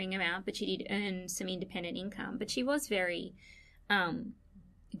staggering amount, but she did earn some independent income. But she was very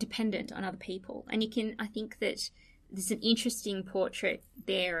dependent on other people. And I think that there's an interesting portrait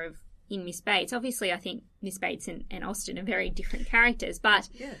there in Miss Bates. Obviously, I think Miss Bates and Austen are very different characters, but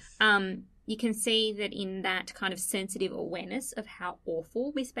you can see that in that kind of sensitive awareness of how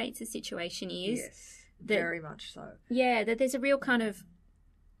awful Miss Bates' situation is. Yes, very much so. Yeah, that there's a real kind of,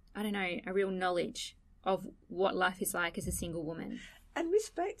 a real knowledge of what life is like as a single woman. And Miss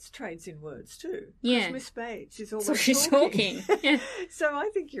Bates trades in words too. Yeah. Because Miss Bates is always talking. Yeah. So I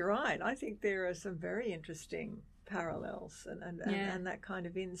think you're right. I think there are some very interesting parallels and that kind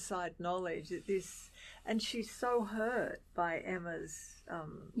of inside knowledge that and she's so hurt by Emma's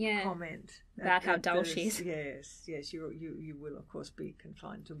comment about how dull she is. Yes, you will of course be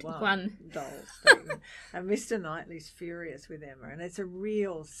confined to one dull statement. And Mr. Knightley's furious with Emma, and it's a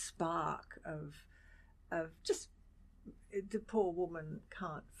real spark of just the poor woman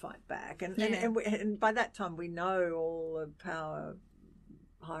can't fight back, and by that time we know all the power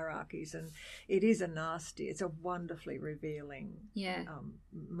hierarchies, and it's a wonderfully revealing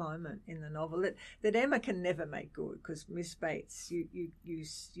moment in the novel that Emma can never make good, because Miss Bates, you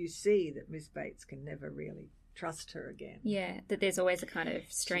see that Miss Bates can never really trust her again. Yeah, that there's always a kind of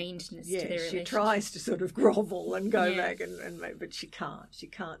strangeness to their relationship. She tries to sort of grovel and go back, but she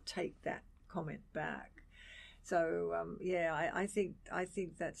can't take that comment back. So I think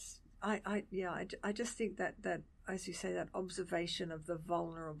that's I just think that as you say, that observation of the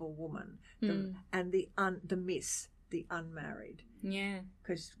vulnerable woman and the unmarried. Yeah.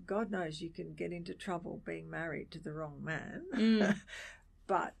 Because God knows you can get into trouble being married to the wrong man,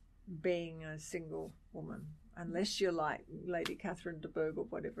 but being a single woman, unless you're like Lady Catherine de Bourgh or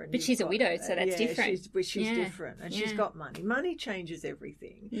whatever. But she's a widow, so that's different. She's different, and she's got money. Money changes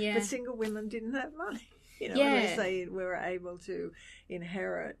everything. Yeah. But single women didn't have money. Unless they were able to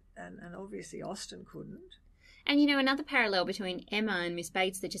inherit, and obviously Austen couldn't. And, another parallel between Emma and Miss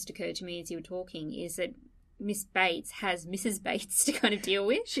Bates that just occurred to me as you were talking is that Miss Bates has Mrs. Bates to kind of deal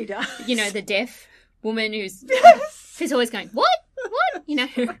with. She does. The deaf woman who's always going, what? I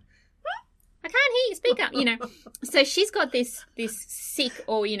can't hear you, speak up, So she's got this sick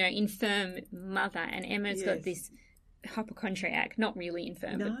or, infirm mother, and Emma's got this hypochondriac, not really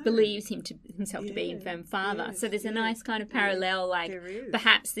infirm, but believes himself to be infirm father. So there's a nice kind of parallel,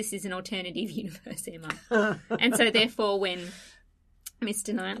 perhaps this is an alternative universe, Emma. And so therefore when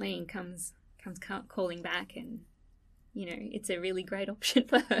Mr. Knightley comes calling back and it's a really great option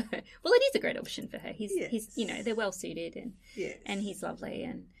for her. Well, it is a great option for her. He's they're well suited and he's lovely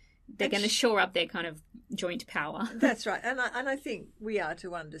and they're going to shore up their kind of joint power. That's right. And I think we are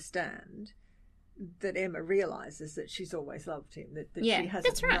to understand that Emma realises that she's always loved him, that she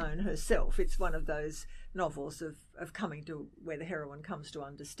hasn't known herself. It's one of those novels of coming to where the heroine comes to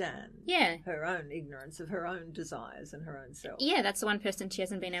understand her own ignorance of her own desires and her own self. Yeah, that's the one person she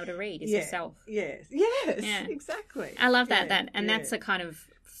hasn't been able to read is herself. Yes, exactly. I love that. That's a kind of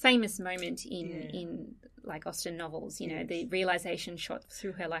famous moment in like Austen novels, the realization shot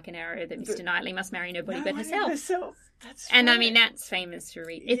through her like an arrow that Mr. Knightley must marry nobody but herself. That's and right. I mean, that's famous to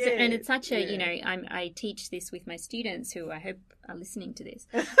read. And it's such a, I teach this with my students who I hope are listening to this,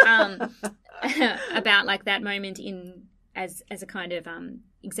 about like that moment as a kind of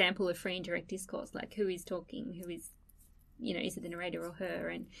example of free and direct discourse, like who is talking, who is, is it the narrator or her?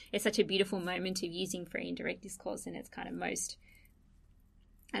 And it's such a beautiful moment of using free and direct discourse in its kind of most,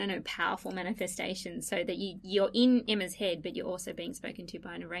 powerful manifestation, so that you're in Emma's head, but you're also being spoken to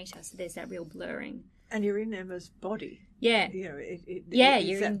by a narrator. So there's that real blurring. And you're in Emma's body. Yeah.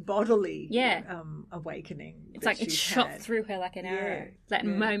 It's that bodily awakening. It's like it's shot through her like an arrow. That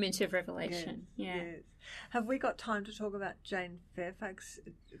moment of revelation. Yes. Have we got time to talk about Jane Fairfax?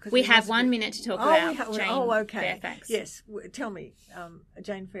 We have 1 minute to talk about Jane Fairfax. Yes. Tell me,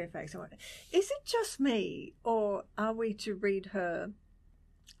 Jane Fairfax. Is it just me, or are we to read her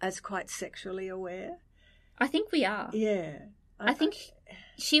as quite sexually aware? I think we are. Yeah. I think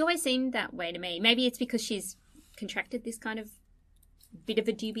she always seemed that way to me. Maybe it's because she's contracted this kind of bit of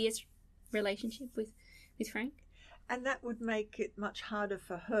a dubious relationship with Frank. And that would make it much harder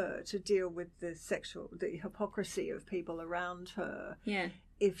for her to deal with the hypocrisy of people around her. Yeah.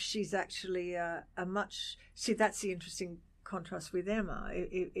 If she's actually that's the interesting contrast with Emma.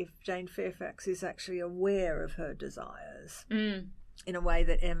 If Jane Fairfax is actually aware of her desires in a way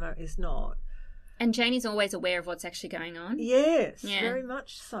that Emma is not. And Jane is always aware of what's actually going on. Yes, very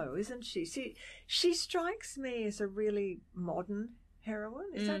much so, isn't she? She strikes me as a really modern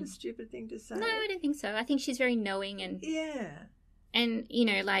heroine. Is that a stupid thing to say? No, I don't think so. I think she's very knowing and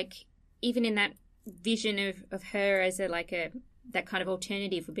like even in that vision of her as that kind of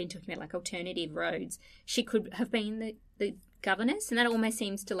alternative. We've been talking about like alternative roads. She could have been the governess, and that almost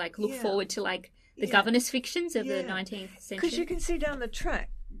seems to like look forward to like the governess fictions of the 19th century. Because you can see down the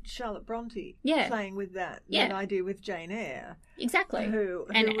track Charlotte Bronte playing with that idea with Jane Eyre. Exactly. Who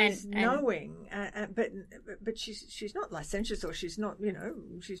is knowing, but she's not licentious, or she's not,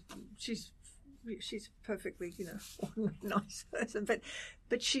 she's perfectly, nice person,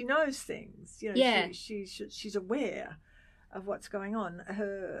 but she knows things, she's aware of what's going on.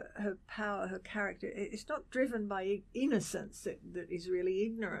 Her power, her character, it's not driven by innocence that is really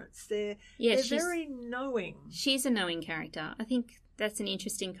ignorance. They're very knowing. She's a knowing character. I think that's an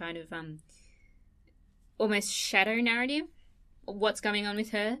interesting kind of almost shadow narrative of what's going on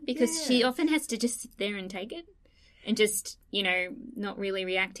with her, because she often has to just sit there and take it and just, not really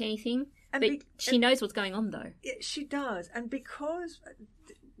react to anything. But she knows what's going on, though. Yeah, she does. And because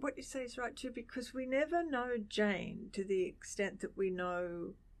what you say is right, too, because we never know Jane to the extent that we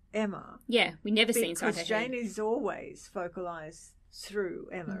know Emma. Yeah, we never see inside her head. Because Jane is always focalised through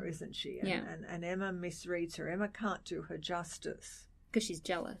Emma, isn't she? And Emma misreads her. Emma can't do her justice. Because she's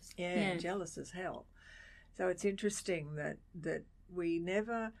jealous. Yeah, jealous as hell. So it's interesting that we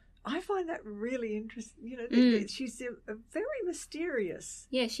never... I find that really interesting. She's a very mysterious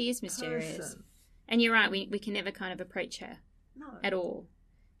she is mysterious. Person. And you're right, we can never kind of approach her at all.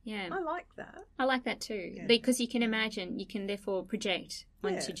 Yeah. I like that. I like that too. Yeah. Because you can imagine, you can therefore project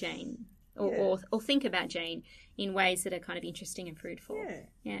onto Jane or think about Jane in ways that are kind of interesting and fruitful.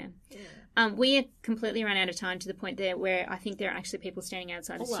 Yeah. We are completely run out of time, to the point there where I think there are actually people standing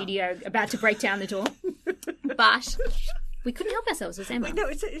outside the studio about to break down the door. But we couldn't help ourselves. It was Emma. No,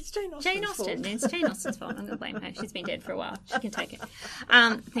 it's Jane Austen's Jane Austen. fault. It's Jane Austen's fault. I'm going to blame her. She's been dead for a while. She can take it.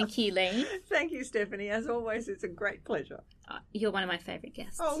 Thank you, Lee. Thank you, Stephanie. As always, it's a great pleasure. You're one of my favourite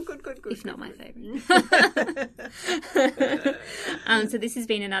guests. Oh, good. If not my favourite. So this has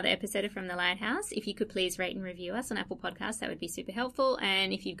been another episode of From the Lighthouse. If you could please rate and review us on Apple Podcasts, that would be super helpful.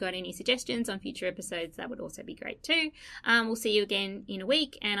 And if you've got any suggestions on future episodes, that would also be great too. We'll see you again in a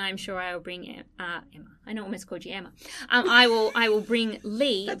week, and I'm sure I will bring Emma. I know I almost called you Emma. I will bring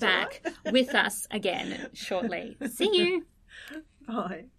Lee back with us again shortly. See you. Bye.